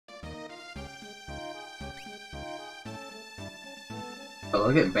Oh,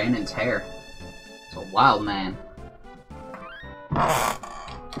 look at Banon's hair. It's a wild man.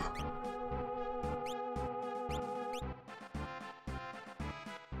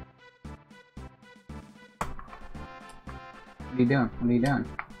 What are you doing? What are you doing?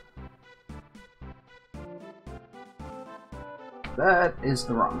 That is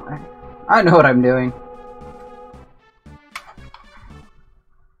the wrong way. I know what I'm doing.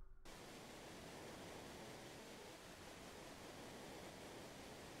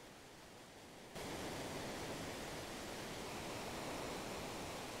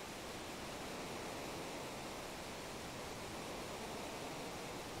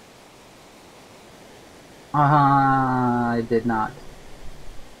 I did not.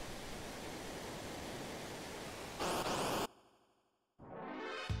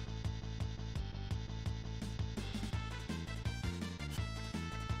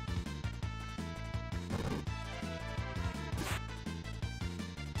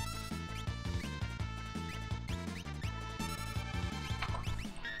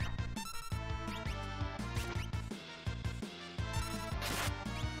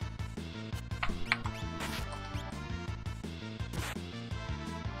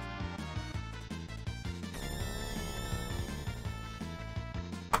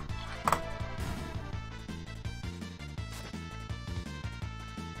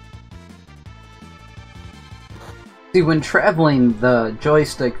 See, when traveling, the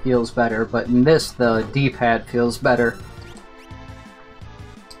joystick feels better, but in this, the D-pad feels better.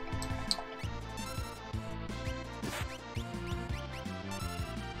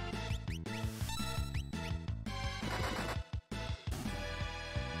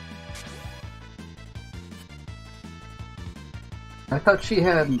 I thought she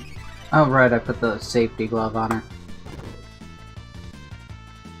had... Oh, right, I put the safety glove on her.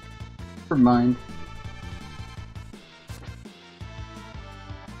 Never mind.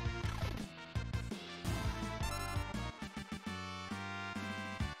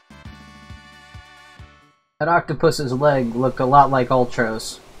 That octopus's leg looked a lot like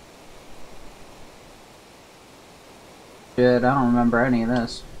Ultro's. Shit, I don't remember any of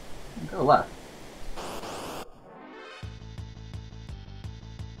this. Go left.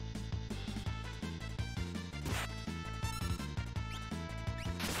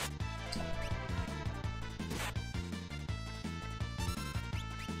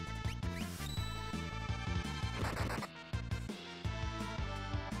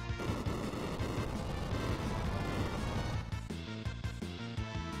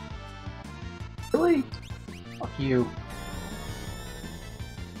 Really? Fuck you.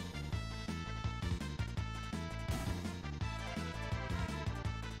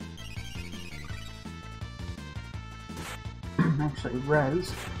 Actually,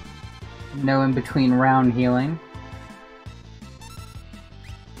 res. No in between round healing.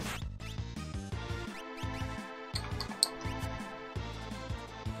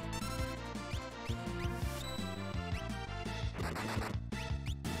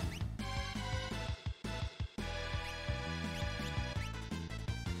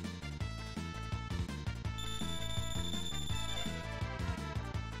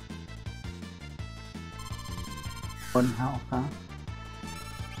 One health, huh?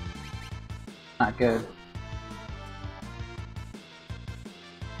 Not good.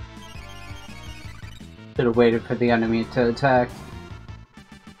 Should have waited for the enemy to attack.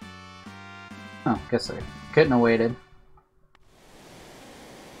 Oh, guess I couldn't have waited.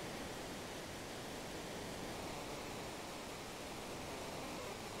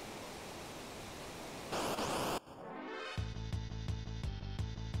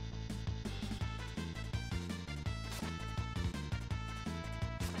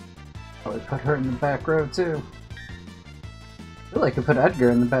 Probably put her in the back row too. I feel like I could put Edgar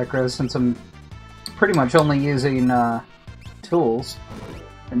in the back row since I'm pretty much only using tools.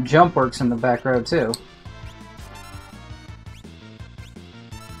 And jump works in the back row too.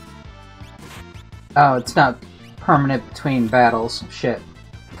 Oh, it's not permanent between battles. Shit.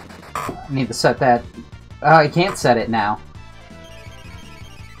 I need to set that. Oh, I can't set it now.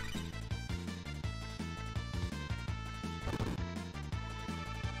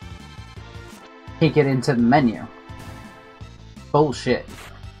 Can't get into the menu. Bullshit.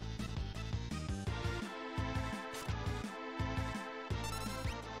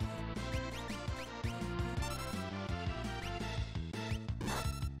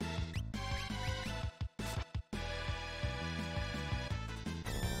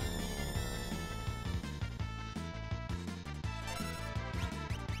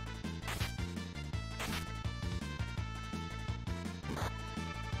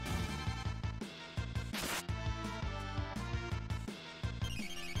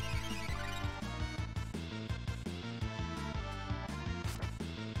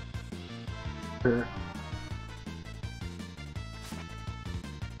 Sure.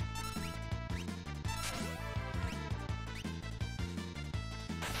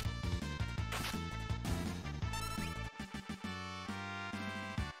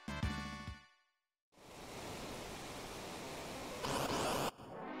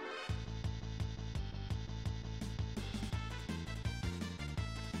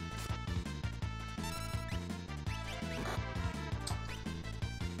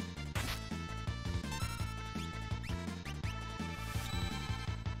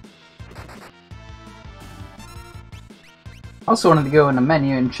 Also wanted to go in the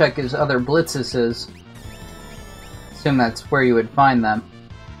menu and check his other blitzes. Assume that's where you would find them.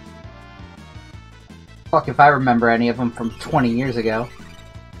 Fuck if I remember any of them from 20 years ago.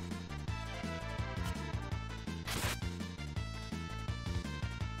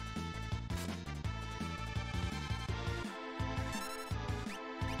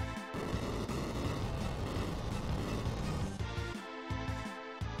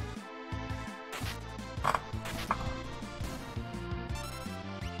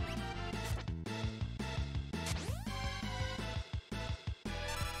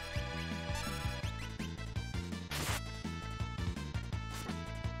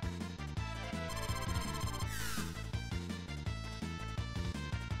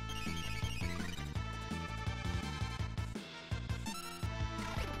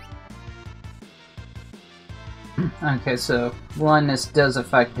 Okay, so blindness does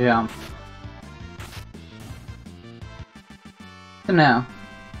affect jump. So now,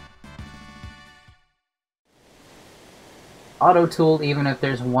 auto tool even if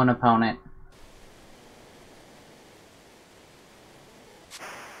there's one opponent.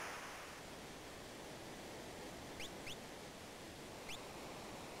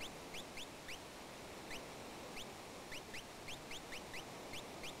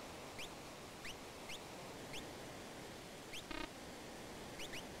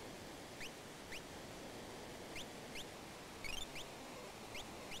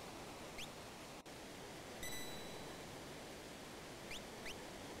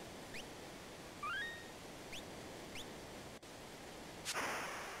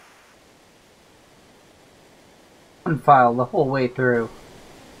 One file the whole way through.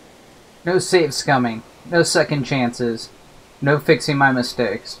 No save scumming. No second chances. No fixing my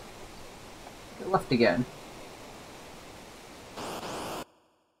mistakes. Get left again.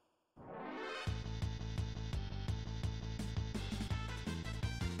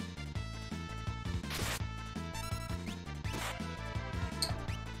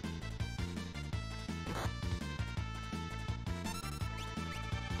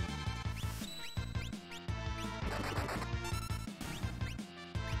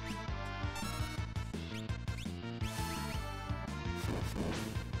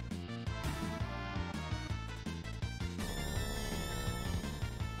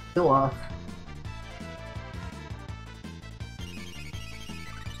 Still off.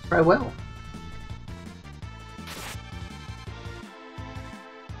 Try well.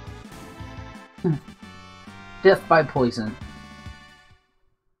 Death by poison.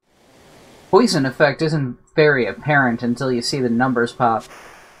 Poison effect isn't very apparent until you see the numbers pop.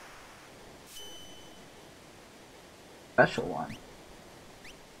 Special one.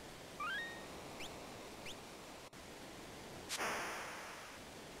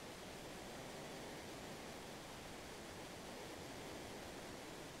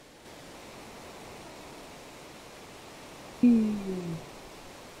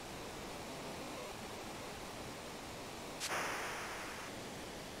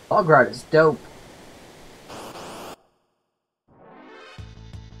 Log ride is dope. I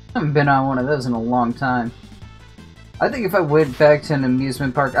haven't been on one of those in a long time. I think if I went back to an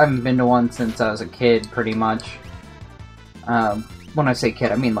amusement park, I haven't been to one since I was a kid, pretty much. When I say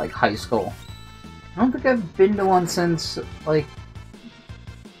kid, I mean like high school. I don't think I've been to one since, like,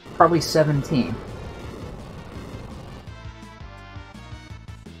 probably 17.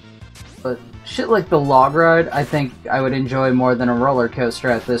 But shit like the log ride, I think I would enjoy more than a roller coaster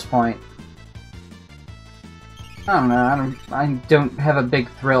at this point. I don't know, I don't have a big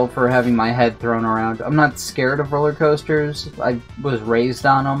thrill for having my head thrown around. I'm not scared of roller coasters. I was raised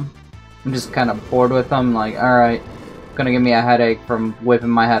on them. I'm just kind of bored with them, like, alright, gonna give me a headache from whipping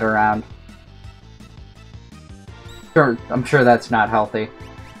my head around. Sure, I'm sure that's not healthy.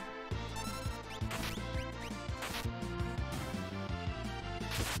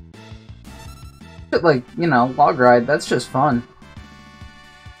 But like, you know, log ride, that's just fun.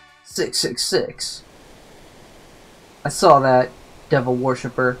 666. I saw that, devil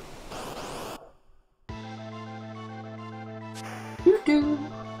worshipper. Doo-doo.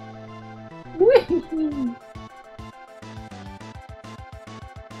 Wee!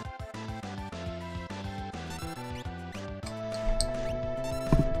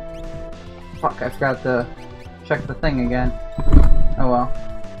 Fuck, I forgot to check the thing again. Oh well.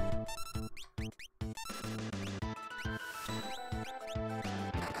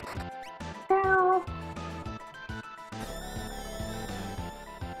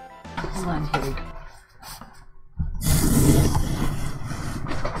 Hold on, kitty.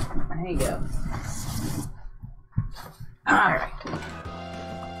 There you go. Alright.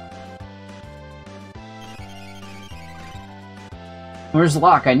 Where's the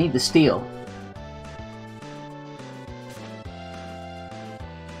lock? I need the steel.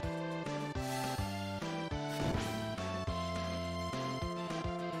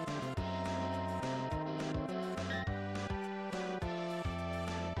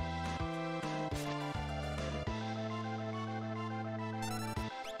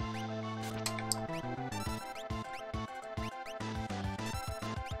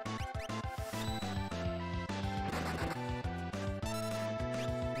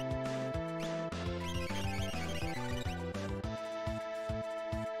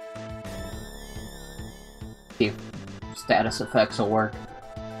 See if status effects will work.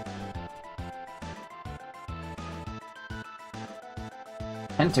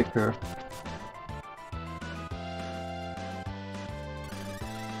 Enter.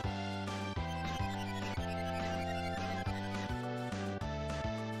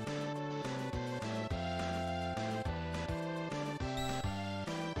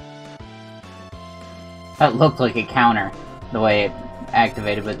 That looked like a counter, the way it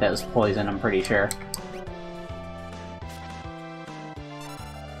activated, but that was poison, I'm pretty sure.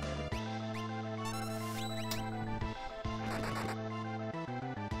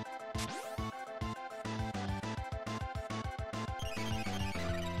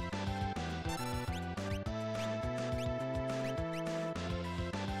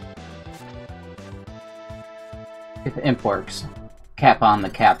 If imp works, Kappa on the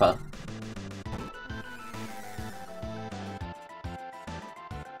Kappa.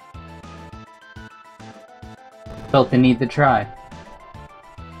 Felt the need to try.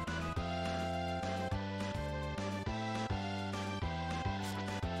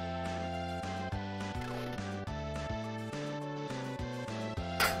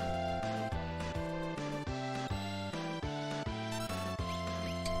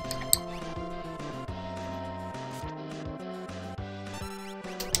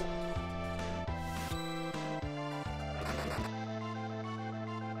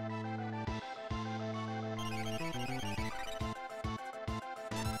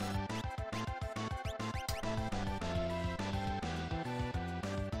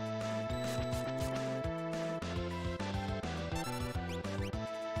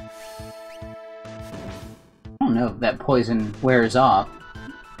 I don't know if that poison wears off.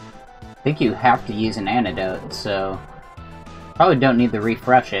 I think you have to use an antidote, so probably don't need to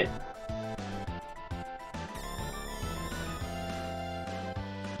refresh it.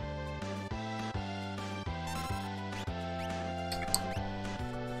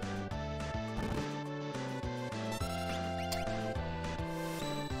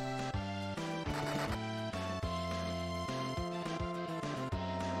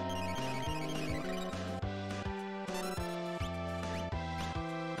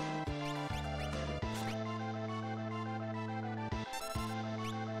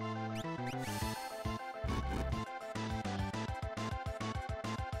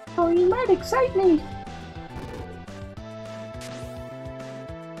 Oh, you might excite me!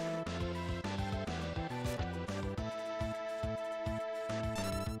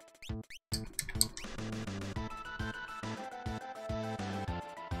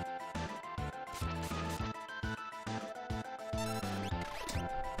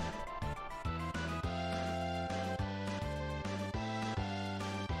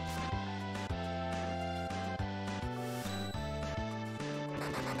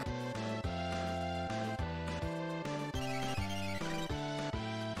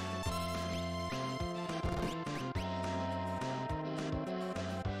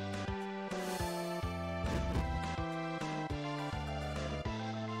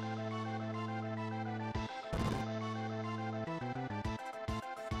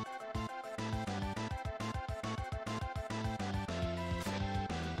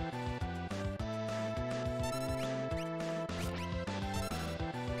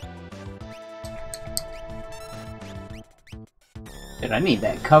 Dude, I need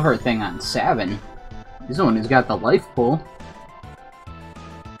that cover thing on Sabin. He's the one who's got the life pool.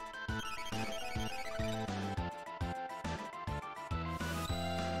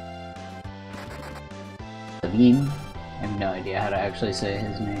 Sabine? I have no idea how to actually say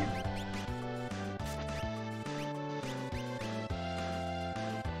his name.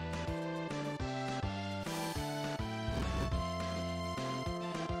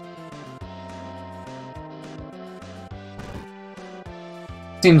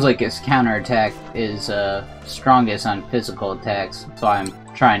 Seems like his counterattack is strongest on physical attacks, so I'm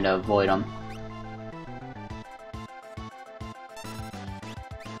trying to avoid them.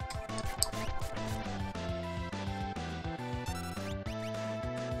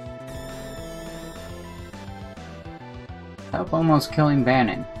 Help almost killing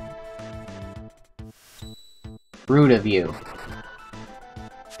Bannon. Rude of you.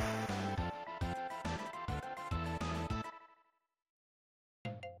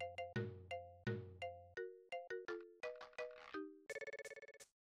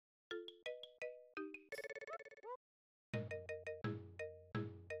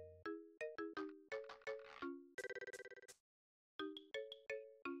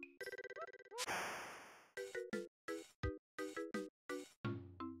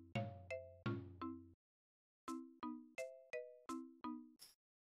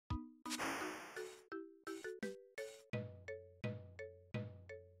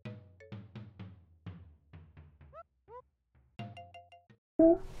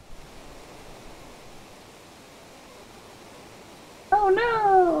 Oh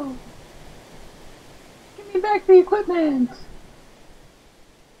no! Give me back the equipment!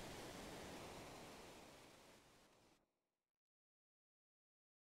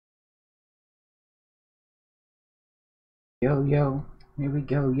 Yo yo, here we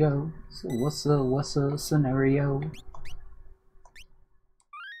go yo. So what's the scenario?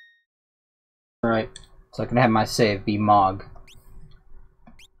 Alright, so I can have my save be Mog.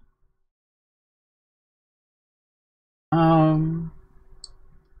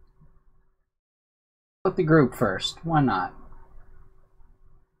 Put the group first. Why not?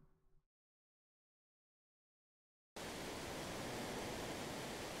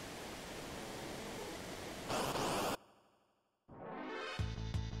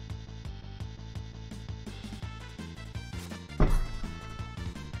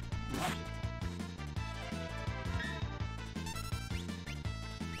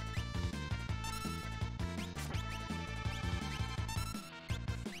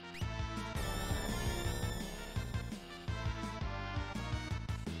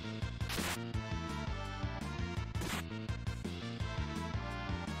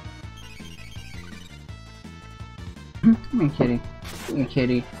 Come here, kitty. Come here,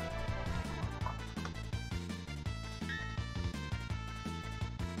 kitty.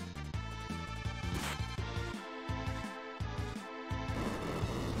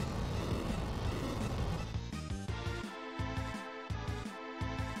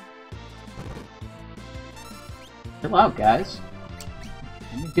 Chill out, guys.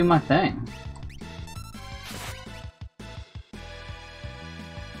 Let me do my thing.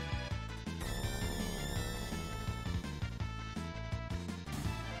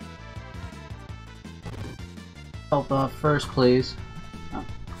 Help first, please. Oh.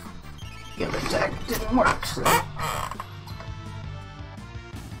 The other attack didn't work, so.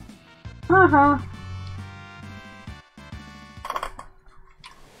 Uh-huh.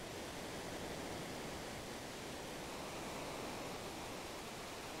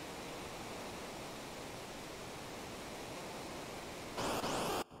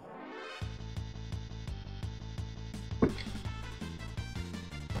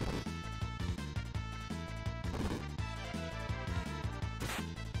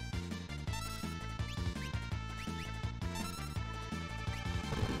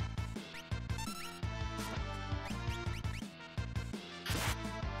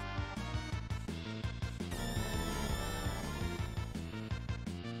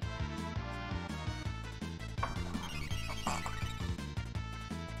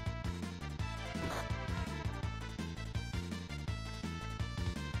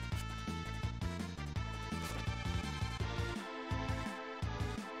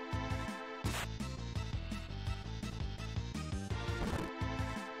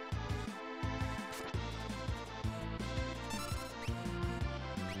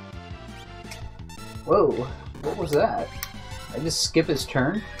 Whoa, what was that? Did I just skip his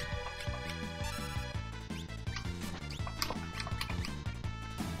turn?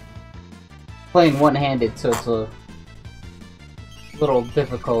 Playing one-handed, so it's a little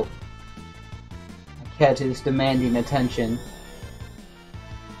difficult. My cat is demanding attention.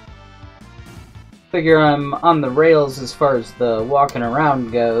 Figure I'm on the rails as far as the walking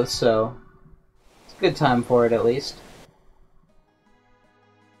around goes, so it's a good time for it at least.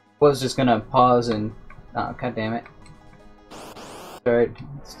 Was just gonna pause and oh, god damn it. Alright,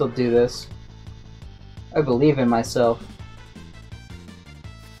 still do this. I believe in myself.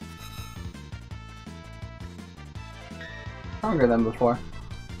 Stronger than before.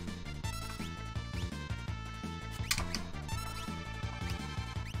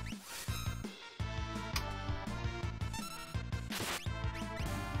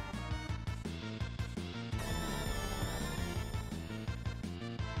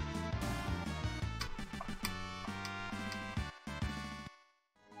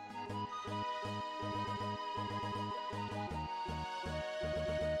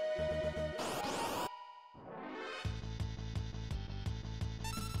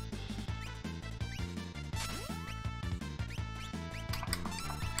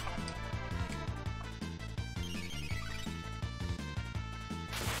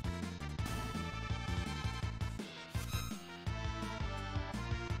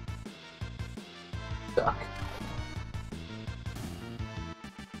 Suck.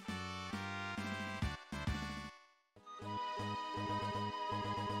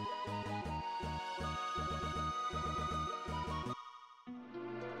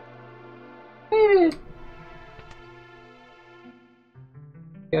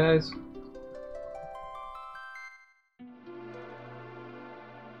 Guys.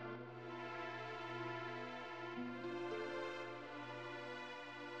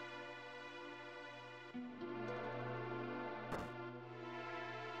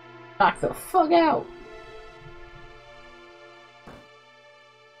 Knock the fuck out!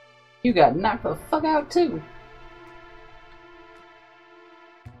 You got knocked the fuck out too!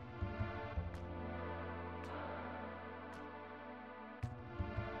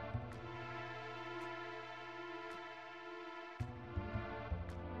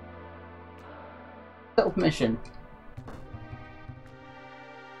 Self-mission.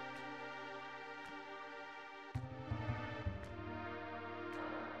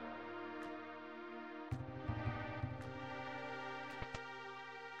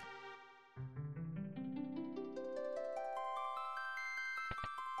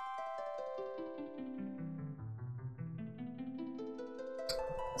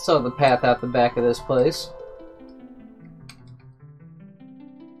 Saw the path out the back of this place.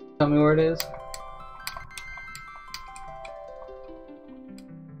 Tell me where it is.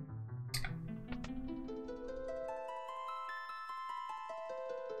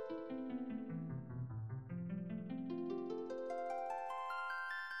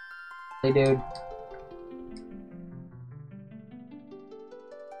 Hey, dude.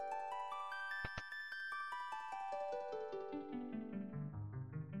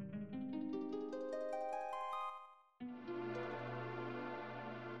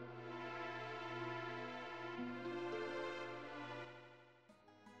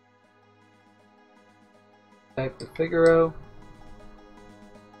 Back to Figaro.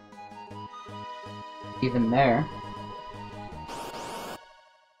 Even there.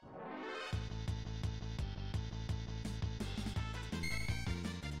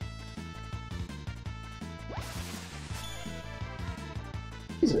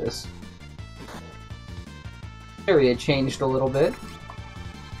 Jesus. Area changed a little bit.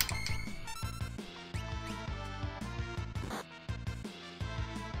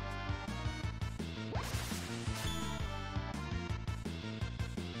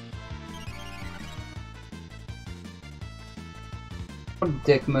 What a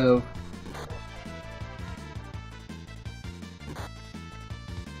dick move.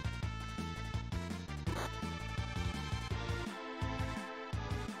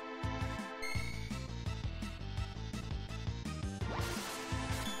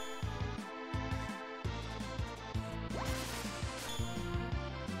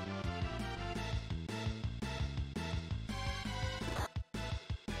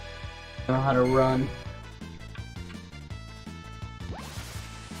 Know how to run.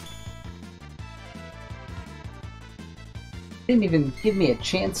 Didn't even give me a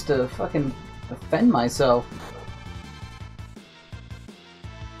chance to fucking defend myself.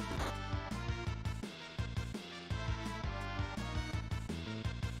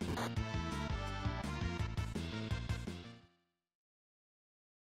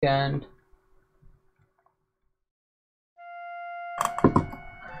 And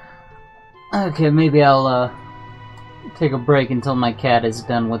okay, maybe I'll take a break until my cat is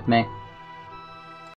done with me.